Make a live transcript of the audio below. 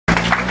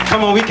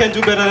Come on, we can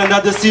do better than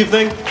that this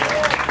evening.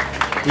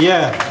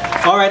 Yeah.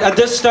 All right, at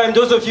this time,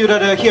 those of you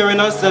that are hearing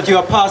us, that you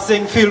are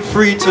passing, feel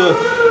free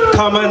to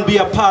come and be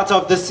a part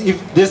of this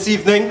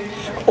evening.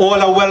 All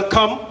are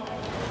welcome.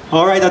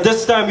 All right, at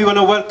this time, we want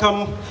to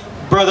welcome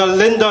Brother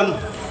Lyndon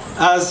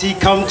as he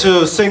comes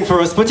to sing for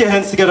us. Put your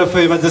hands together for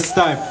him at this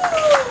time.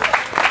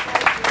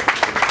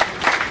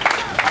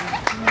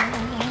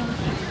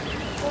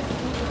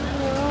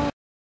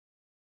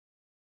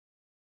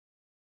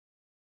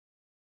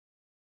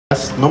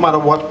 No matter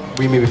what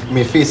we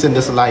may face in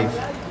this life,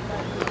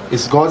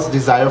 it's God's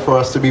desire for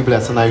us to be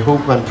blessed, and I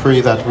hope and pray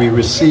that we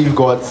receive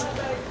God's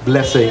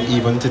blessing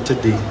even to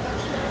today.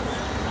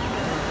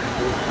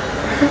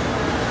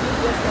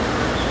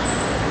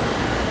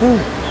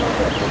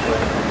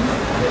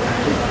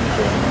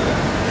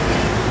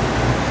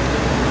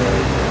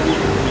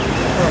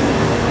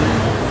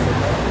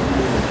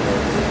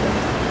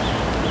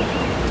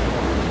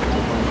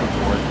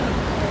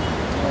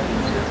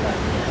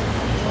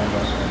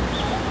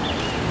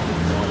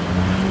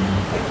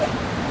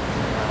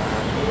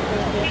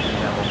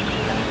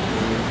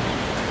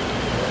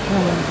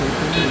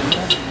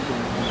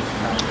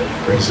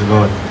 Praise the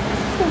Lord.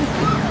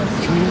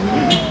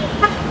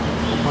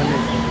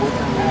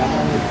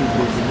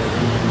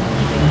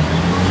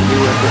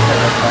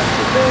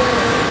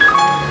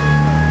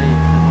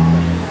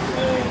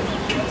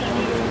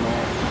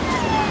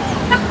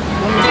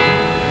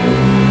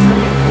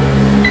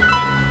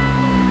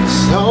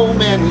 So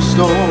many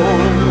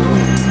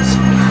storms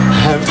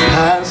have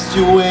passed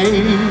your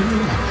way,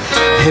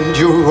 and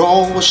you're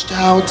all washed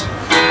out,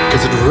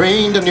 'cause it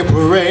rained on your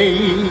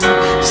parade.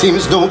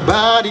 Seems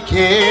nobody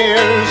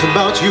cares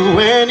about you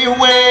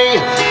anyway.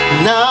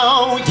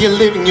 Now you're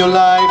living your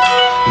life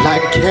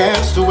like a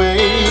castaway.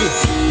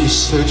 You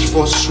search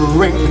for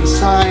strength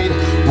inside.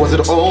 Was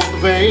it all in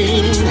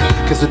vain?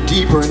 'Cause the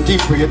deeper and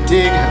deeper you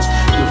dig,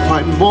 you'll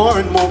find more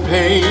and more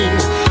pain.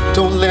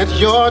 Don't let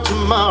your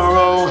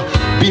tomorrow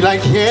be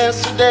like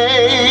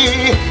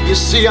yesterday. You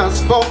see, I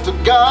spoke to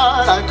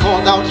God, I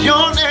called out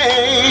your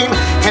name,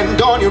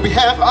 and on your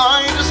behalf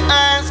I just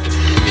ask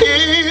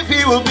if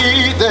He will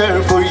be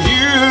there for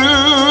you.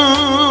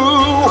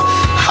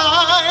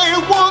 I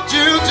want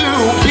you to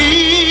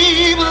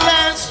be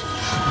blessed.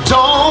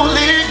 Don't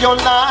live your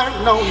life,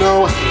 no,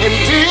 in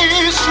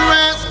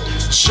distress.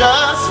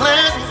 Just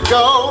let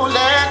go,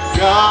 let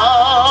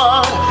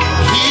God.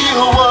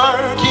 He'll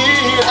work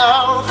it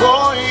out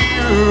for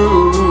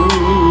you.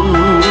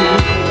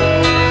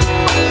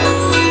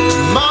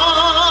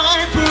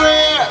 My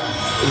prayer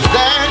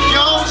that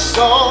your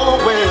soul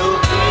will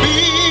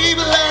be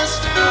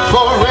blessed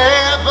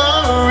forever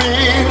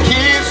in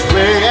His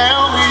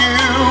realm.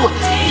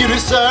 You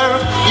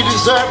deserve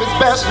His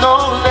best, no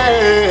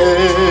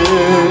less.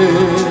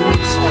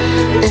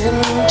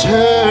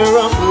 Enter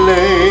a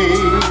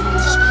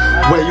place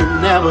where you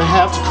never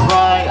have to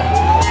cry,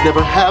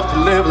 never have to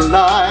live a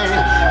lie,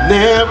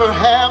 never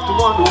have to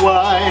wonder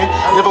why,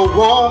 never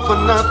want for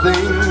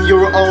nothing.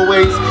 You're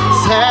always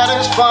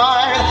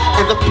satisfied,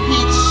 and the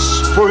peace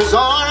for His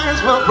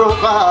arms will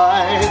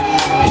provide.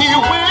 He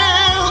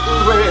will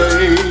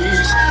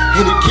erase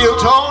any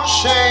guilt or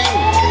shame,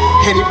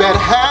 any bad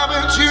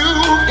habit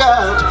you've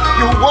got.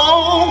 You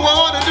won't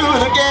want to do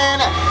it again.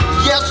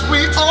 Yes, we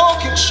all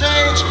can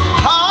change.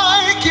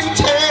 I can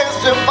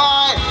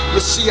testify. You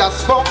see, I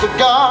spoke to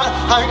God,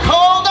 I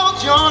called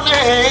out your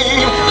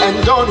name,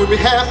 and on your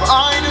behalf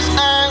I just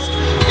ask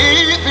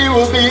if He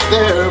will be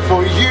there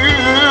for you.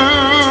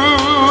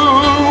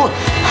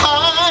 I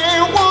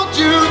want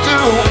you to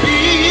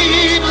be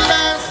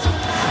blessed.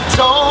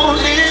 Don't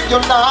live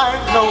your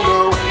life, no,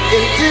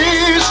 in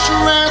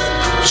distress.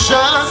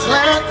 Just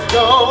let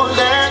go,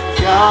 let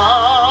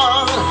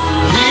God.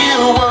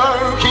 He'll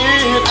work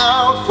it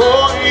out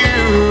for you.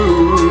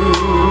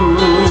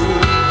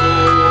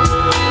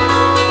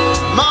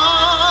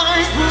 My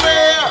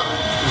prayer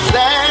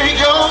that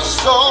your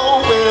soul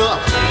will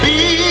be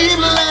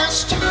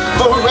blessed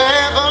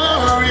forever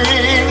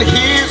in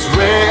His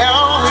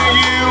realm.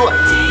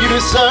 You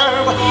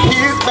deserve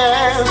His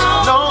best,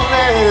 no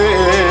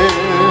less.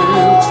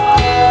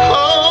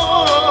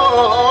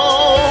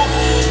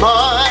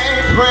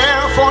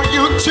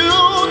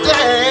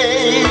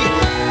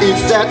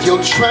 That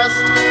you'll trust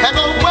and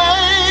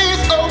always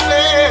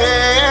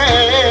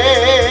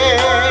obey.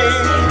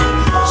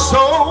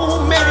 So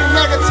many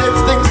negative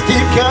things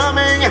keep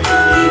coming,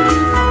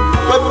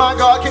 but my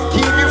God can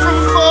keep you from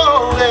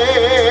falling.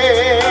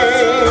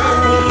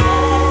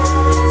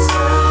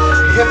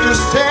 If you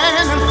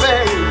stand in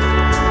faith,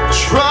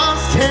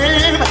 trust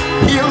Him,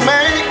 He'll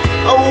make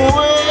a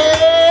way.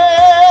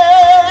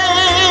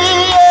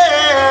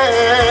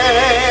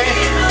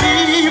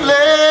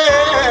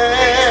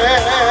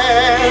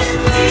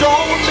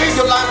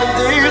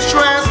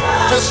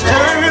 Just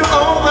turn it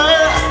over.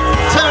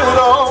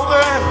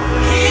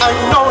 I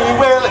know He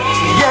will,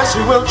 yes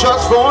He will,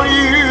 just for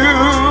you.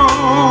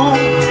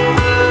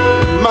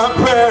 My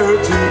prayer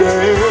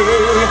today,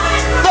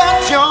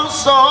 that your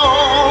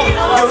soul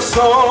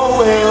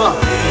will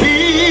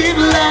be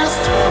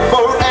blessed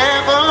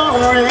forever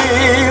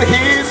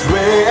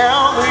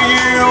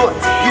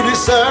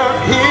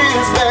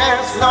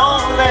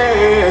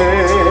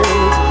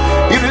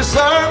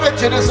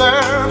you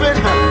deserve it.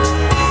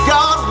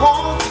 God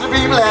wants you to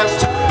be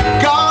blessed.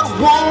 God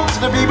wants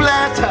you to be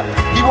blessed.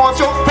 He wants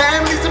your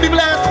families to be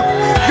blessed,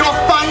 your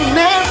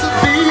finances to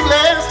be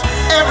blessed.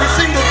 Every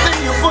single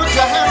thing you put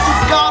your hands to,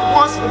 God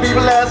wants you to be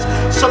blessed.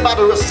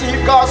 Somebody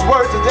receive God's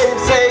word today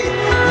and say,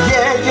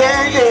 yeah,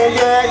 yeah, yeah,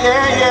 yeah,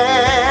 yeah,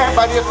 yeah.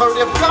 By the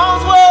authority of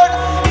God's word,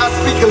 I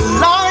speak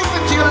life